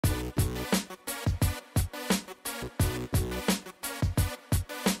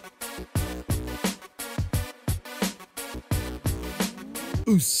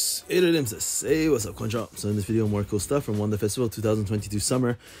Oos! Impz. Hey, what's up, konnichiwa. So in this video, more cool stuff from Wonder Festival 2022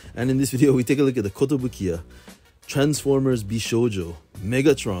 summer. And in this video, we take a look at the Kotobukiya, Transformers Bishoujo,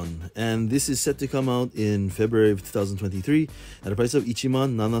 Megatron. And this is set to come out in February of 2023 at a price of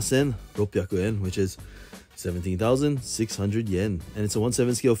 17,600 yen, which is 17,600 yen. And it's a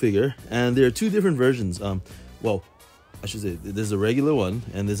 1/7 scale figure. And there are two different versions. Well, I should say, there's a regular one,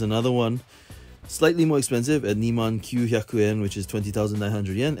 and there's another one slightly more expensive at 29,900 yen, which is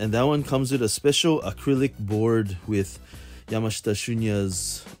 20,900 yen. And that one comes with a special acrylic board with Yamashita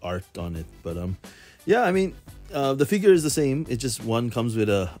Shunya's art on it. But yeah, I mean, the figure is the same. It just one comes with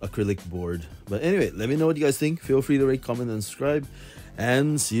a acrylic board. But anyway, let me know what you guys think. Feel free to rate, comment, and subscribe.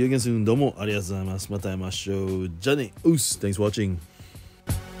 And see you again soon. どうもありがとうございます。また会いましょう。じゃあね。Thanks for watching.